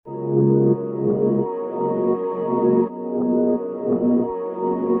And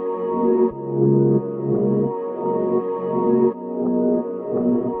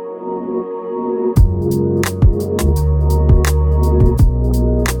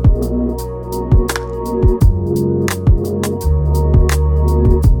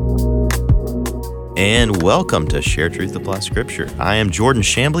welcome to Share Truth Apply Scripture. I am Jordan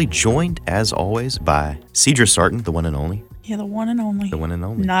Shambly, joined as always by Cedra Sarton, the one and only. Yeah, the one and only. The one and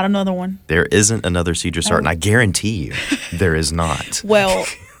only. Not another one. There isn't another Cedra Sarton. I guarantee you there is not. Well,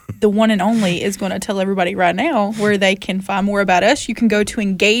 the one and only is going to tell everybody right now where they can find more about us. You can go to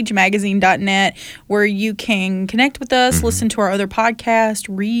engagemagazine.net where you can connect with us, listen to our other podcasts,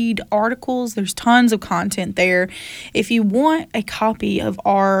 read articles. There's tons of content there. If you want a copy of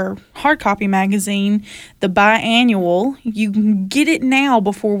our hard copy magazine, the biannual, you can get it now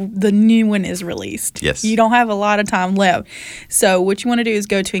before the new one is released. Yes. You don't have a lot of time left. So what you want to do is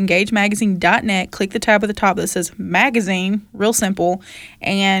go to engagemagazine.net, click the tab at the top that says magazine, real simple,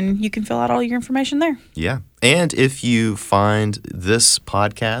 and you can fill out all your information there. Yeah. And if you find this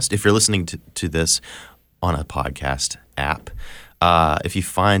podcast, if you're listening to this on a podcast app, if you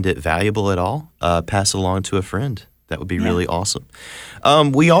find it valuable at all, pass it along to a friend. That would be really awesome.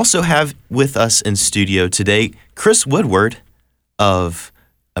 We also have with us in studio today Chris Woodward of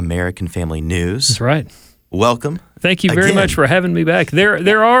American Family News. That's right. Welcome. Thank you very much for having me back.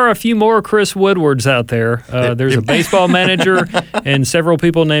 There are a few more Chris Woodwards out there. There's a baseball manager and several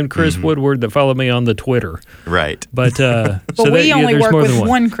people named Chris Woodward that follow me on the Twitter. Right. But we only work with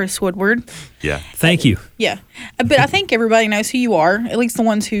one Chris Woodward. Yeah. Thank you. Yeah. But I think everybody knows who you are, at least the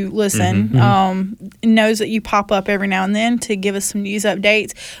ones who listen, knows that you pop up every now and then to give us some news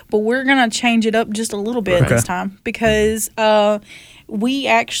updates. But we're going to change it up just a little bit this time because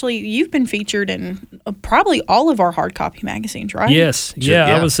you've been featured in probably all of our hard copy magazines, right? Yes.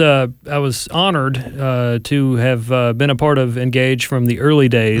 Yeah. I was honored to have been a part of Engage from the early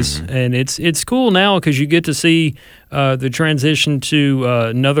days, and it's cool now because you get to see the transition to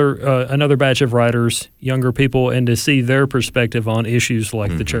another batch of writers, younger people, and to see their perspective on issues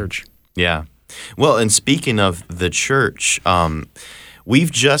like the church. Yeah. Well, and speaking of the church,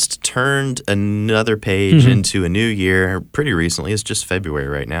 we've just turned another page into a new year pretty recently. It's just February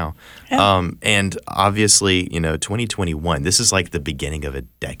right now. Yeah. And obviously, 2021, this is like the beginning of a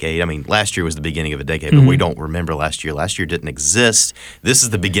decade. I mean, last year was the beginning of a decade, but we don't remember last year. Last year didn't exist. This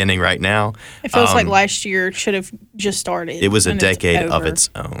is the beginning right now. It feels like last year should have just started. It was a decade of its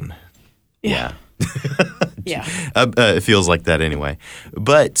own. Yeah. Yeah. It feels like that anyway.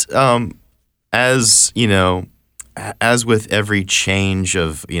 But as with every change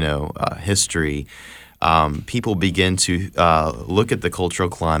of history, people begin to look at the cultural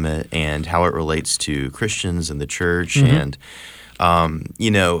climate and how it relates to Christians and the church, and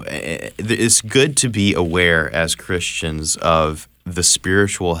it's good to be aware as Christians of the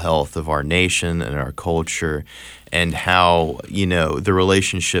spiritual health of our nation and our culture, and how the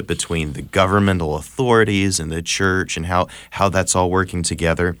relationship between the governmental authorities and the church, and how that's all working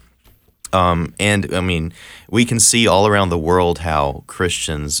together. And I mean, we can see all around the world how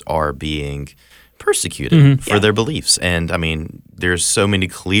Christians are being persecuted for their beliefs. And I mean, there's so many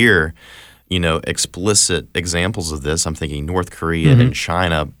clear, explicit examples of this. I'm thinking North Korea and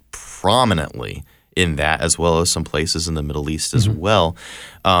China prominently in that, as well as some places in the Middle East as well.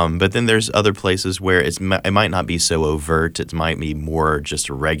 But then there's other places where it might not be so overt. It might be more just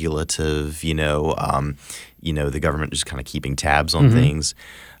regulative, the government just kind of keeping tabs on things.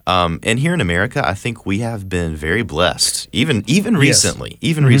 And here in America, I think we have been very blessed, even recently.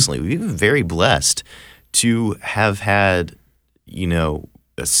 Even recently, we've been very blessed to have had,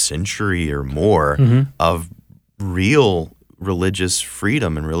 a century or more of real religious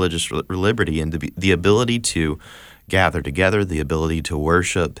freedom and religious liberty, and the ability to gather together, the ability to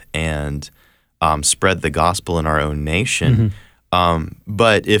worship and spread the gospel in our own nation.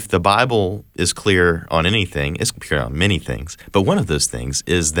 But if the Bible is clear on anything, it's clear on many things. But one of those things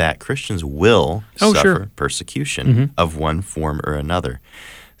is that Christians will suffer persecution of one form or another.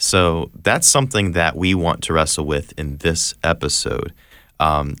 So that's something that we want to wrestle with in this episode.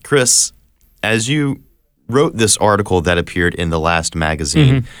 Chris, as you wrote this article that appeared in the last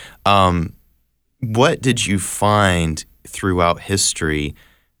magazine, what did you find throughout history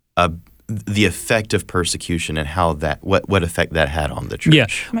the effect of persecution and how what effect that had on the church? Yeah.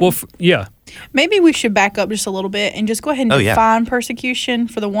 Well, Maybe we should back up just a little bit and just go ahead and define persecution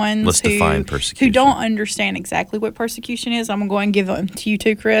for the ones who don't understand exactly what persecution is. I'm going to go and give them to you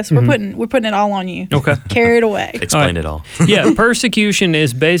too, Chris. We're putting it all on you. Okay. Carry it away. Explain it all. Yeah, persecution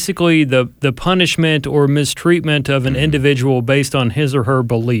is basically the punishment or mistreatment of an individual based on his or her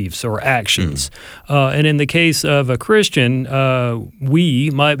beliefs or actions. And in the case of a Christian, we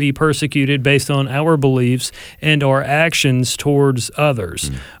might be persecuted based on our beliefs and our actions towards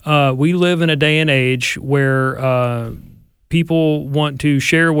others. We live in a day and age where people want to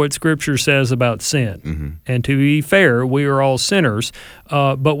share what Scripture says about sin. And to be fair, we are all sinners,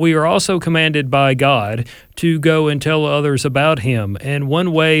 but we are also commanded by God to go and tell others about Him. And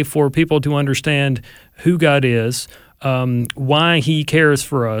one way for people to understand who God is, why He cares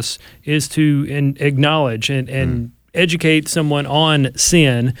for us, is to acknowledge and educate someone on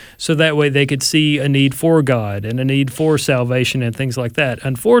sin so that way they could see a need for God and a need for salvation and things like that.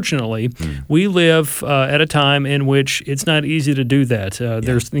 Unfortunately, we live at a time in which it's not easy to do that.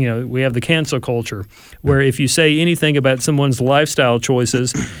 There's, we have the cancel culture where if you say anything about someone's lifestyle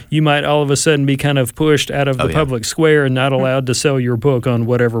choices, you might all of a sudden be kind of pushed out of the public square and not allowed to sell your book on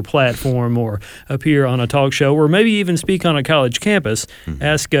whatever platform or appear on a talk show or maybe even speak on a college campus.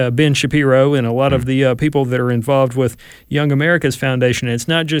 Ask Ben Shapiro and a lot of the people that are involved with Young America's Foundation. It's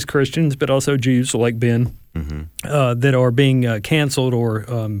not just Christians, but also Jews like Ben that are being canceled or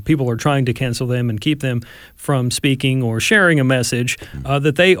people are trying to cancel them and keep them from speaking or sharing a message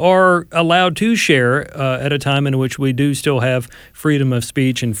that they are allowed to share at a time in which we do still have freedom of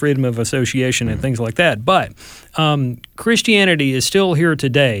speech and freedom of association and things like that. But Christianity is still here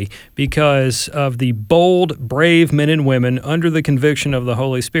today because of the bold, brave men and women under the conviction of the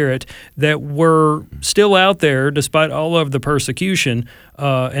Holy Spirit that were still out there despite all of the persecution,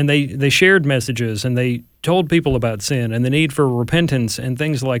 and they shared messages and they told people about sin and the need for repentance and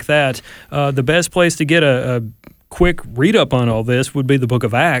things like that. The best place to get a quick read-up on all this would be the book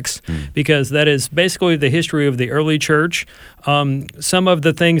of Acts, because that is basically the history of the early church. Some of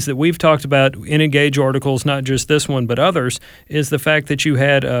the things that we've talked about in Engage articles, not just this one but others, is the fact that you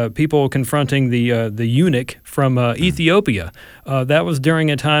had people confronting the eunuch from Ethiopia. That was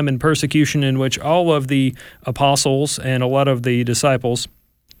during a time in persecution in which all of the apostles and a lot of the disciples,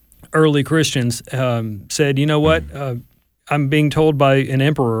 early Christians, said, you know what, I'm being told by an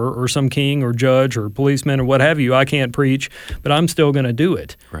emperor or some king or judge or policeman or what have you, I can't preach, but I'm still going to do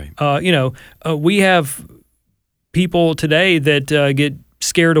it. Right. We have people today that get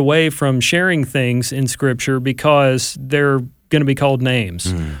scared away from sharing things in Scripture because they're going to be called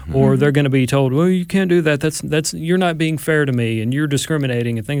names, or they're going to be told, well, you can't do that. That's you're not being fair to me, and you're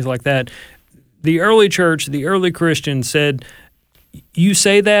discriminating and things like that. The early church, the early Christians said, you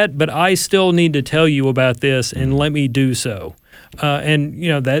say that, but I still need to tell you about this, and let me do so. And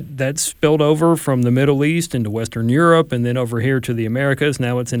that spilled over from the Middle East into Western Europe, and then over here to the Americas.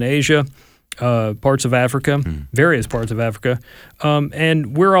 Now it's in Asia, parts of Africa, various parts of Africa.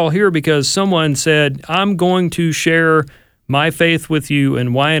 And we're all here because someone said, I'm going to share my faith with you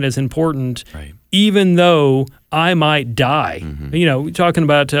and why it is important, even though I might die. Talking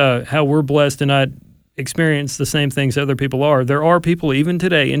about how we're blessed to not experience the same things other people are. There are people even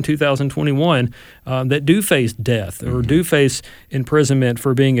today in 2021 that do face death or do face imprisonment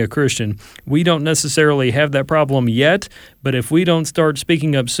for being a Christian. We don't necessarily have that problem yet, but if we don't start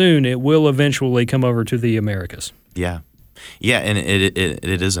speaking up soon, it will eventually come over to the Americas. Yeah, and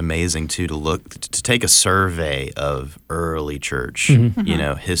it is amazing too to take a survey of early church,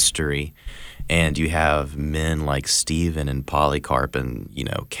 history, and you have men like Stephen and Polycarp and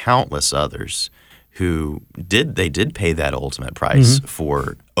countless others who did pay that ultimate price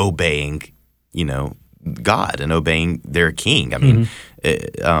for obeying, God and obeying their king. I mean,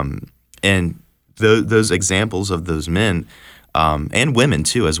 and those examples of those men and women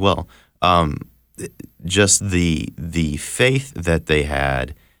too as well. Just the faith that they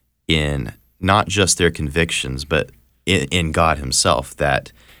had in not just their convictions, but in God Himself,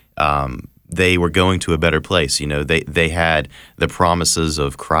 that they were going to a better place. They had the promises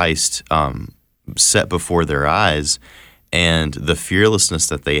of Christ set before their eyes, and the fearlessness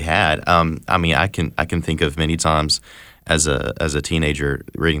that they had. I can think of many times as a teenager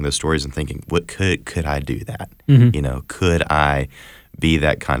reading those stories and thinking, what could I do that? Could I be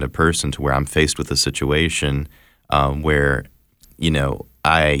that kind of person to where I'm faced with a situation where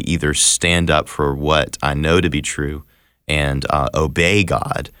I either stand up for what I know to be true and obey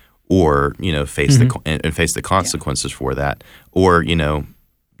God, or face the consequences for that, or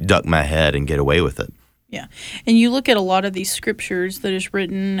duck my head and get away with it. Yeah. And you look at a lot of these scriptures that is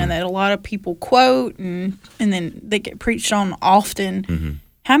written and that a lot of people quote and then they get preached on often.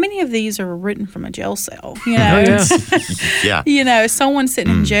 how many of these are written from a jail cell? You know, Yeah. you know, someone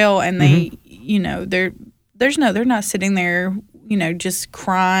sitting in jail and they, you know, they're not sitting there, you know, just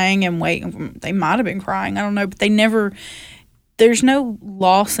crying and waiting. They might have been crying, I don't know, but there's no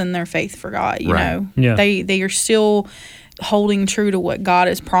loss in their faith for God. You know, they are still holding true to what God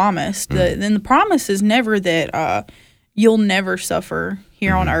has promised. Then the promise is never that you'll never suffer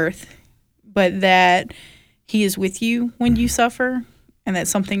here on earth, but that He is with you when you suffer, and that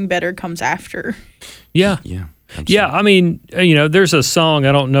something better comes after. Yeah. Absolutely. Yeah, I mean, you know, there's a song,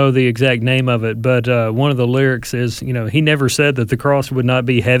 I don't know the exact name of it, but one of the lyrics is, you know, He never said that the cross would not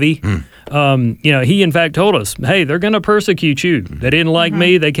be heavy. You know, He in fact told us, hey, they're going to persecute you. They didn't like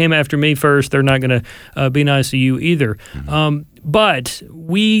me. They came after me first. They're not going to be nice to you either. But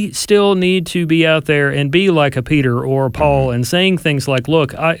we still need to be out there and be like a Peter or a Paul and saying things like,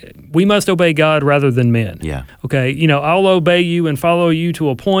 look, we must obey God rather than men. Yeah. Okay, you know, I'll obey you and follow you to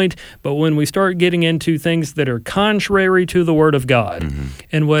a point, but when we start getting into things that are contrary to the Word of God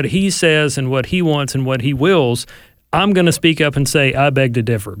and what He says and what He wants and what He wills, I'm going to speak up and say, I beg to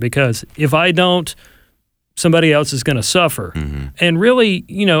differ, because if I don't, somebody else is going to suffer. And really,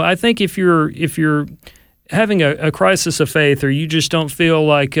 you know, I think if you're having a crisis of faith, or you just don't feel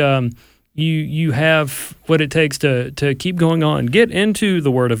like you have what it takes to keep going on, get into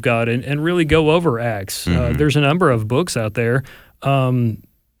the Word of God and really go over Acts. There's a number of books out there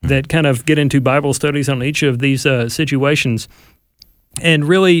that kind of get into Bible studies on each of these situations, and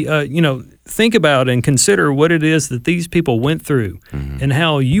really, you know, think about and consider what it is that these people went through and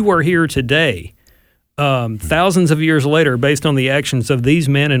how you are here today, thousands of years later, based on the actions of these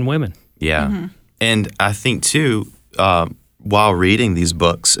men and women. Yeah. And I think, too, while reading these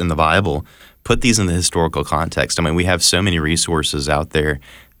books in the Bible, put these in the historical context. I mean, we have so many resources out there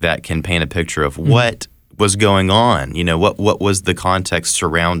that can paint a picture of what was going on. You know, what was the context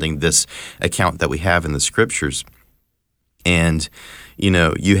surrounding this account that we have in the Scriptures. And, you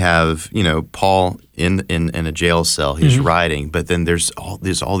know, you have, you know, Paul in a jail cell, he's writing, but then there's all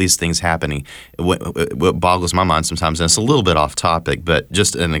these things happening. What boggles my mind sometimes, and it's a little bit off topic, but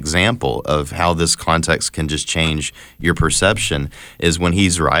just an example of how this context can just change your perception is when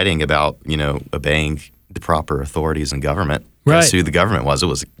he's writing about, you know, obeying the proper authorities in government. Right. Guess who the government was? It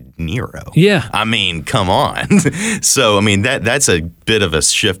was Nero. Yeah. I mean, come on. So, I mean, that's a bit of a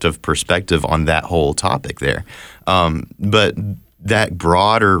shift of perspective on that whole topic there. But that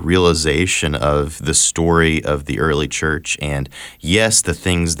broader realization of the story of the early church, and yes, the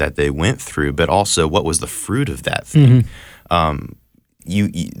things that they went through, but also what was the fruit of that thing.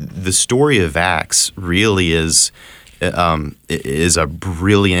 The story of Acts really is a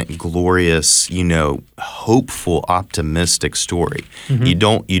brilliant, glorious, you know, hopeful, optimistic story. You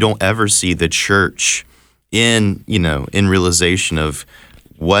don't ever see the church in realization of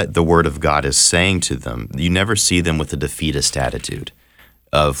what the Word of God is saying to them. You never see them with a defeatist attitude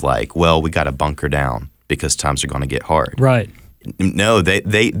of like, well, we got to bunker down because times are going to get hard. Right. No,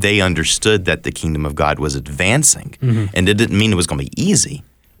 they understood that the kingdom of God was advancing, and it didn't mean it was going to be easy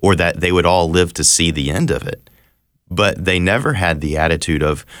or that they would all live to see the end of it. But they never had the attitude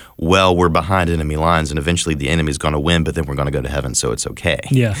of, well, we're behind enemy lines and eventually the enemy's going to win, but then we're going to go to heaven, so it's okay.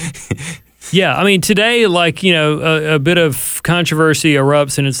 Yeah. Yeah, I mean, today, like, you know, a bit of controversy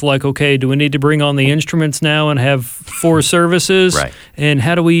erupts, and it's like, okay, do we need to bring on the instruments now and have 4 services? Right. And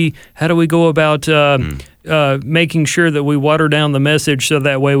how do we go about making sure that we water down the message so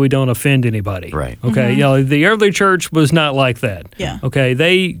that way we don't offend anybody? Right. Okay, you know, the early church was not like that. Yeah. Okay,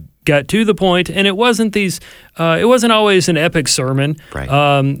 they got to the point, and it wasn't always an epic sermon. Right.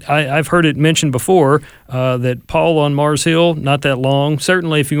 I've heard it mentioned before that Paul on Mars Hill, not that long.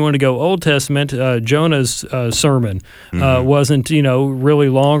 Certainly, if you want to go Old Testament, Jonah's sermon wasn't, you know, really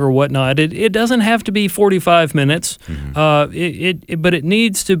long or whatnot. It doesn't have to be 45 minutes, but it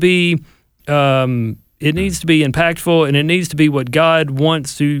needs to be. It needs to be impactful, and it needs to be what God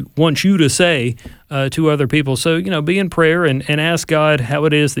wants you to say to other people. So, you know, be in prayer and ask God how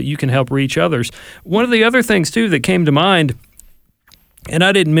it is that you can help reach others. One of the other things, too, that came to mind, and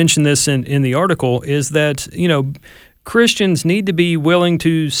I didn't mention this in the article, is that, you know, Christians need to be willing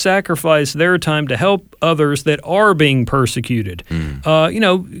to sacrifice their time to help others that are being persecuted. You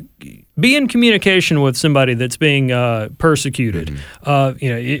know, be in communication with somebody that's being persecuted. You know,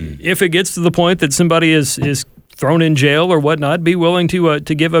 if it gets to the point that somebody is thrown in jail or whatnot, be willing to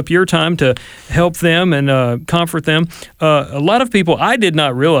give up your time to help them and comfort them. A lot of people, I did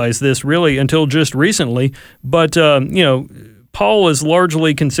not realize this really until just recently, but you know, Paul is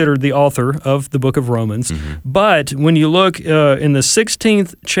largely considered the author of the book of Romans. But when you look in the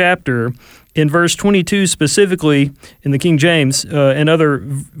 16th chapter in verse 22 specifically, in the King James and other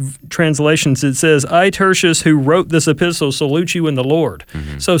translations, it says, I, Tertius, who wrote this epistle, salute you in the Lord.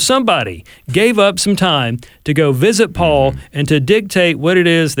 So somebody gave up some time to go visit Paul and to dictate what it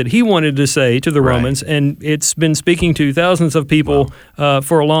is that he wanted to say to the Romans, and it's been speaking to thousands of people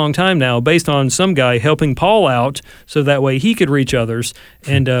for a long time now, based on some guy helping Paul out so that way he could reach others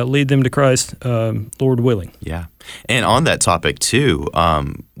and lead them to Christ, Lord willing. Yeah. And on that topic, too,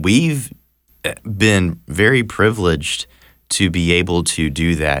 we've been very privileged to be able to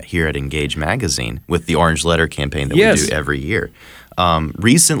do that here at Engage Magazine with the Orange Letter campaign that we do every year.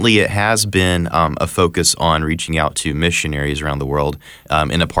 Recently, it has been a focus on reaching out to missionaries around the world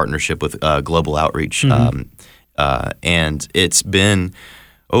in a partnership with Global Outreach. And it's been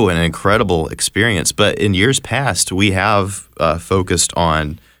an incredible experience. But in years past, we have focused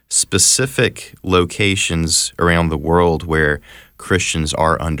on specific locations around the world where Christians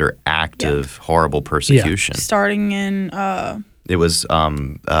are under active, horrible persecution. Starting in it was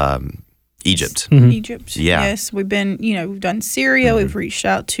Egypt. Egypt. Yeah. Yes, we've been, we've done Syria. We've reached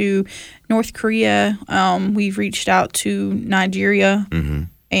out to North Korea. We've reached out to Nigeria,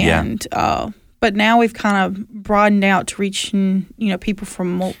 and but now we've kind of broadened out to reaching, people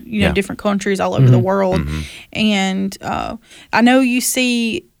from different countries all over the world. And I know you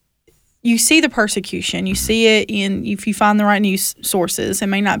see the persecution. You see it if you find the right news sources. It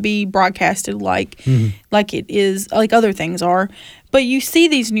may not be broadcasted like it is, like other things are, but you see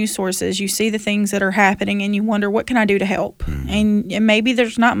these news sources. You see the things that are happening, and you wonder, what can I do to help? And maybe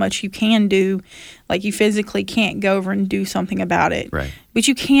there's not much you can do. Like, you physically can't go over and do something about it. Right. But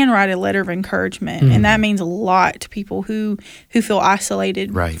you can write a letter of encouragement, and that means a lot to people who feel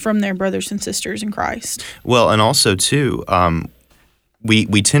isolated from their brothers and sisters in Christ. Well, and also, too,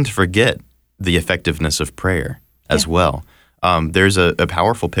 we tend to forget the effectiveness of prayer as well. There's a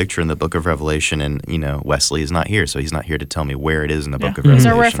powerful picture in the book of Revelation, and, Wesley is not here, so he's not here to tell me where it is in the book of Revelation. He's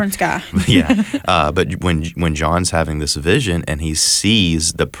our reference guy. But when John's having this vision and he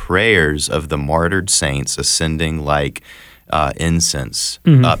sees the prayers of the martyred saints ascending like incense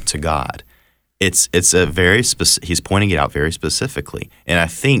up to God, it's a very he's pointing it out very specifically. And I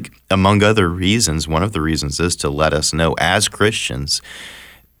think, among other reasons, one of the reasons is to let us know as Christians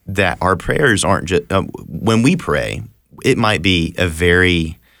that our prayers aren't just when we pray, it might be a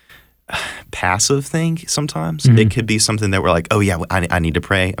very passive thing sometimes. It could be something that we're like, I need to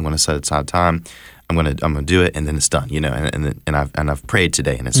pray. I'm going to set aside time. I'm going to do it, and then it's done. And I've prayed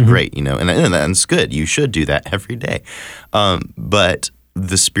today, and it's great. And it's good. You should do that every day. But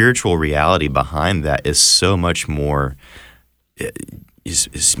the spiritual reality behind that is so much more.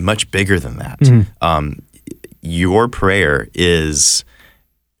 Is much bigger than that. Your prayer is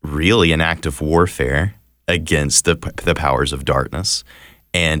really an act of warfare against the powers of darkness,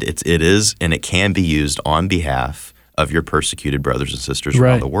 and it can be used on behalf of your persecuted brothers and sisters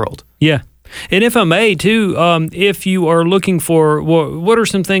around the world. Yeah. And if I may, too, if you are looking for what are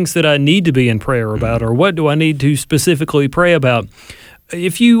some things that I need to be in prayer about, or what do I need to specifically pray about,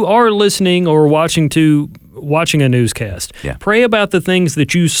 if you are listening or watching a newscast, pray about the things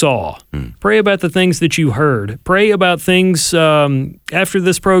that you saw. Pray about the things that you heard. Pray about things after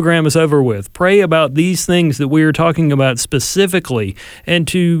this program is over with. Pray about these things that we are talking about specifically, and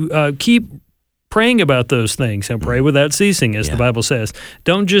to keep praying about those things, and pray without ceasing, as the Bible says.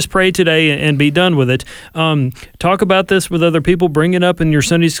 Don't just pray today and be done with it. Talk about this with other people. Bring it up in your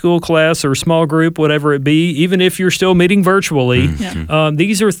Sunday school class or small group, whatever it be, even if you're still meeting virtually.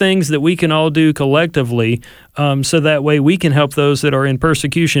 These are things that we can all do collectively, so that way we can help those that are in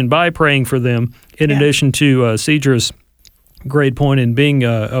persecution by praying for them, in addition to Cedra's great point in being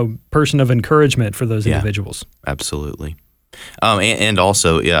a person of encouragement for those individuals. Absolutely. And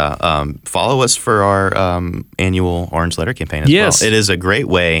also, follow us for our annual Orange Letter campaign as well. It is a great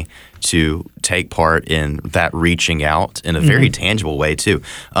way to take part in that reaching out in a very tangible way, too.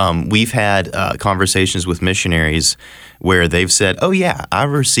 We've had conversations with missionaries where they've said, I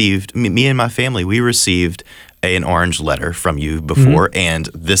received, me and my family, we received an orange letter from you before, and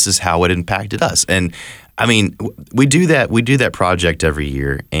this is how it impacted us. And I mean, we do that project every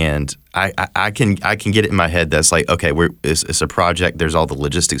year, and I can get it in my head that's like, okay, it's a project. There's all the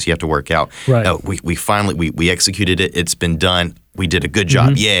logistics you have to work out. Right. We finally we executed it. It's been done. We did a good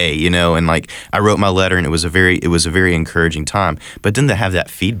job. Yay, and like I wrote my letter, and it was a very encouraging time. But then to have that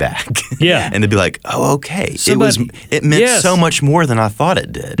feedback, and to be like, oh, okay, it meant so much more than I thought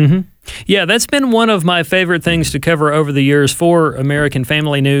it did. Yeah, that's been one of my favorite things to cover over the years for American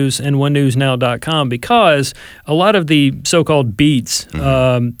Family News and OneNewsNow.com, because a lot of the so-called beats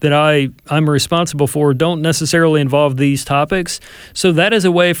that I'm responsible for don't necessarily involve these topics. So that is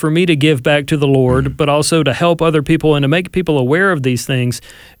a way for me to give back to the Lord, but also to help other people and to make people aware of these things.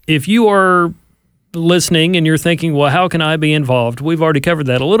 If you are listening and you're thinking, well, how can I be involved? We've already covered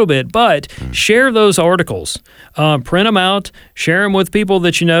that a little bit, but share those articles. Print them out, share them with people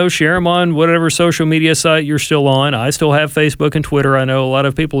that you know, share them on whatever social media site you're still on. I still have Facebook and Twitter. I know a lot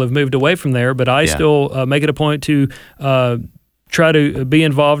of people have moved away from there, but I still make it a point to try to be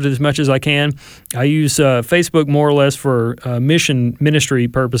involved as much as I can. I use Facebook more or less for ministry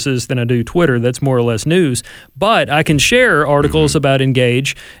purposes than I do Twitter. That's more or less news. But I can share articles about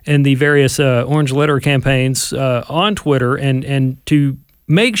Engage and the various Orange Letter campaigns on Twitter and to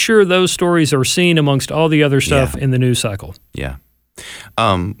make sure those stories are seen amongst all the other stuff in the news cycle. Yeah.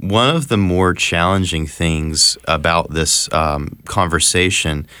 One of the more challenging things about this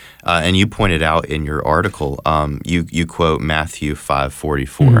conversation, and you pointed out in your article, you quote Matthew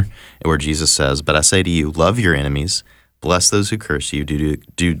 5:44, where Jesus says, "But I say to you, love your enemies, bless those who curse you,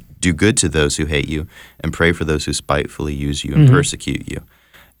 do good to those who hate you, and pray for those who spitefully use you and persecute you."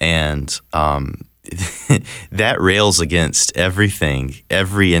 And that rails against everything,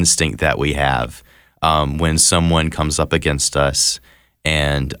 every instinct that we have when someone comes up against us.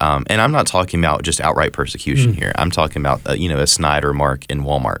 And I'm not talking about just outright persecution here. I'm talking about a Snyder mark in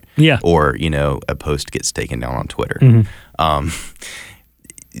Walmart, or a post gets taken down on Twitter.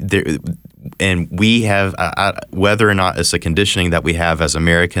 And we have whether or not it's a conditioning that we have as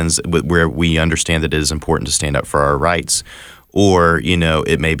Americans, where we understand that it is important to stand up for our rights, or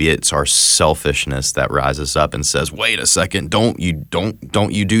it's our selfishness that rises up and says, "Wait a second, don't you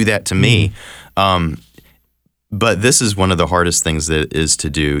do that to me." But this is one of the hardest things that is to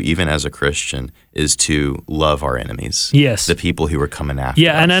do, even as a Christian, is to love our enemies. Yes. The people who are coming after us.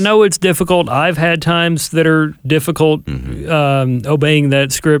 Yeah, and I know it's difficult. I've had times that are difficult obeying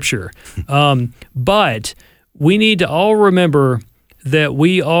that scripture. But we need to all remember that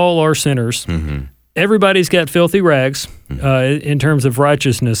we all are sinners. Everybody's got filthy rags in terms of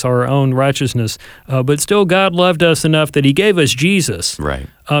righteousness, our own righteousness. But still, God loved us enough that He gave us Jesus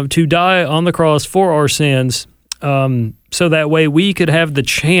to die on the cross for our sins, so that way we could have the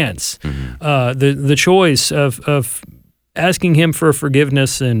chance, the choice of asking Him for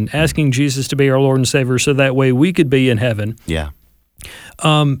forgiveness and asking Jesus to be our Lord and Savior, so that way we could be in heaven. Yeah.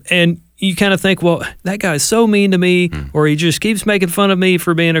 And you kind of think, well, that guy's so mean to me, or he just keeps making fun of me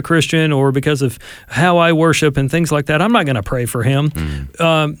for being a Christian, or because of how I worship and things like that. I'm not going to pray for him.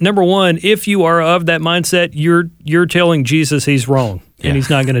 Number one, if you are of that mindset, you're telling Jesus He's wrong, and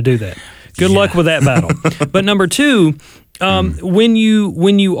He's not going to do that. Good luck with that battle. But number two, when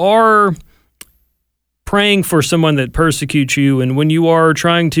you are praying for someone that persecutes you, and when you are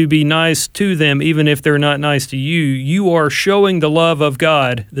trying to be nice to them, even if they're not nice to you, you are showing the love of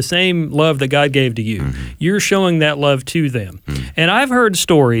God, the same love that God gave to you. You're showing that love to them. And I've heard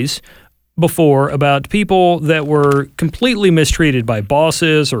stories before about people that were completely mistreated by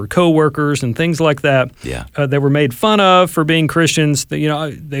bosses or coworkers and things like that. They were made fun of for being Christians.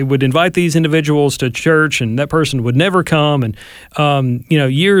 They would invite these individuals to church, and that person would never come. And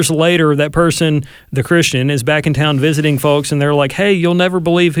years later, that person, the Christian, is back in town visiting folks, and they're like, "Hey, you'll never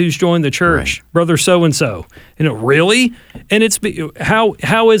believe who's joined the church, brother so and so." Really? And it's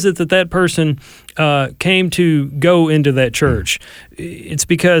how is it that person came to go into that church? It's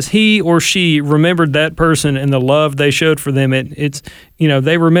because he or she remembered that person and the love they showed for them.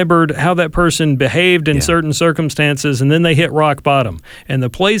 They remembered how that person behaved in certain circumstances, and then they hit rock bottom. And the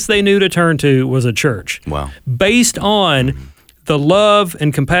place they knew to turn to was a church. Wow. Based on the love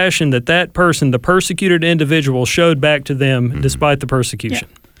and compassion that person, the persecuted individual, showed back to them despite the persecution.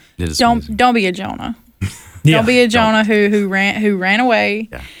 Don't be a Jonah. Don't be a Jonah who ran away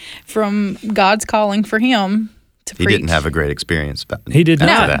from God's calling for him to preach. He didn't have a great experience. He did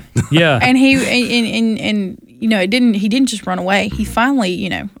not. That. Yeah, and he didn't just run away. He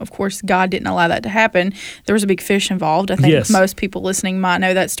finally, of course, God didn't allow that to happen. There was a big fish involved. I think most people listening might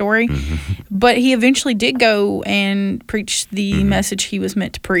know that story. But he eventually did go and preach the message he was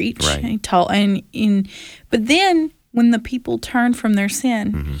meant to preach. Right. And he taught, but then when the people turned from their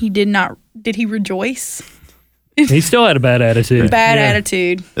sin, he did not. Did he rejoice? He still had a bad attitude.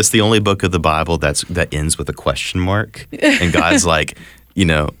 Attitude. It's the only book of the Bible that ends with a question mark. And God's like,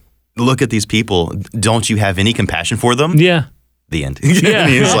 look at these people. Don't you have any compassion for them? Yeah. The end. And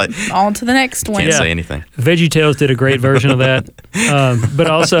he's like, On to the next one. can't say anything. VeggieTales did a great version of that. But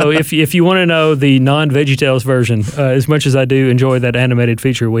also, if you want to know the non-VeggieTales version, as much as I do enjoy that animated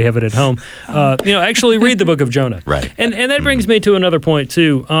feature, we have it at home. Actually read the book of Jonah. Right. And that brings me to another point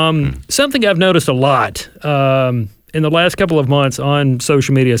too. Something I've noticed a lot in the last couple of months on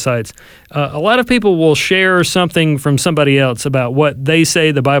social media sites. A lot of people will share something from somebody else about what they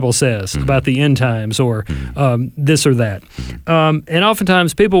say the Bible says about the end times or this or that. And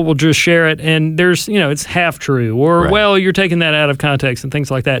oftentimes people will just share it and there's, it's half true or, well, you're taking that out of context and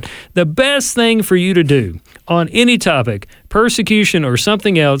things like that. The best thing for you to do on any topic, persecution or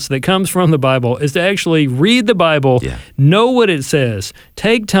something else that comes from the Bible, is to actually read the Bible, know what it says,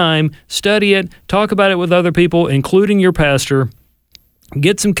 take time, study it, talk about it with other people, including your pastor.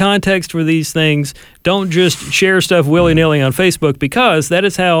 Get some context for these things. Don't just share stuff willy-nilly on Facebook, because that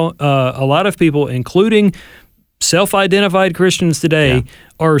is how a lot of people, including self-identified Christians today,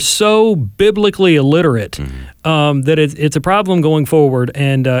 are so biblically illiterate that it's a problem going forward.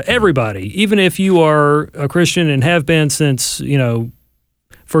 And everybody, even if you are a Christian and have been since,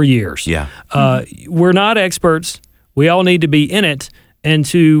 for years, we're not experts. We all need to be in it, and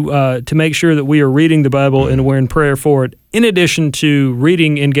to make sure that we are reading the Bible and we're in prayer for it, in addition to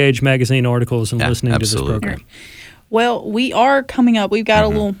reading Engage magazine articles and listening to this program. Well, we are coming up. We've got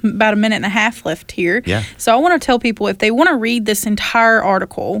about a minute and a half left here. Yeah. So I want to tell people, if they want to read this entire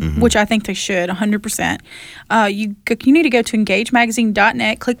article, which I think they should, 100%, you need to go to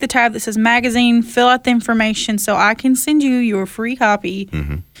engagemagazine.net, click the tab that says magazine, fill out the information so I can send you your free copy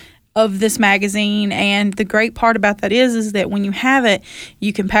of this magazine. And the great part about that is that when you have it,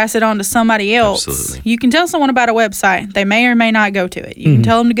 you can pass it on to somebody else. Absolutely. You can tell someone about a website. They may or may not go to it. You can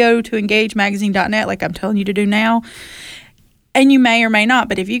tell them to go to engagemagazine.net like I'm telling you to do now. And you may or may not.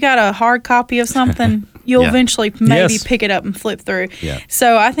 But if you got a hard copy of something, you'll eventually maybe pick it up and flip through. Yeah.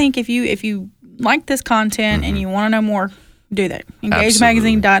 So I think if you like this content and you want to know more, do that.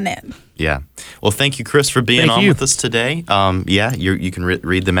 Engagemagazine.net. Yeah. Well, thank you, Chris, for being on with us today. You can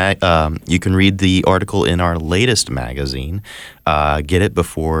read the article in our latest magazine. Get it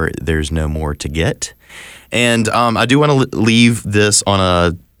before there's no more to get. And I do want to leave this on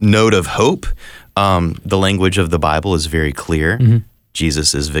a note of hope. The language of the Bible is very clear.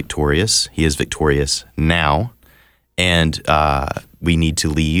 Jesus is victorious. He is victorious now. And we need to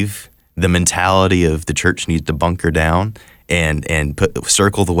leave the mentality of the church needs to bunker down and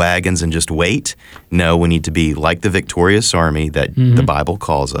circle the wagons and just wait. No, we need to be like the victorious army that the Bible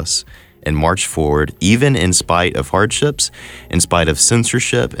calls us and march forward, even in spite of hardships, in spite of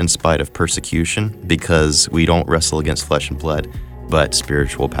censorship, in spite of persecution, because we don't wrestle against flesh and blood, but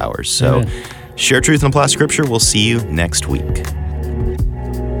spiritual powers. So share truth and apply Scripture. We'll see you next week.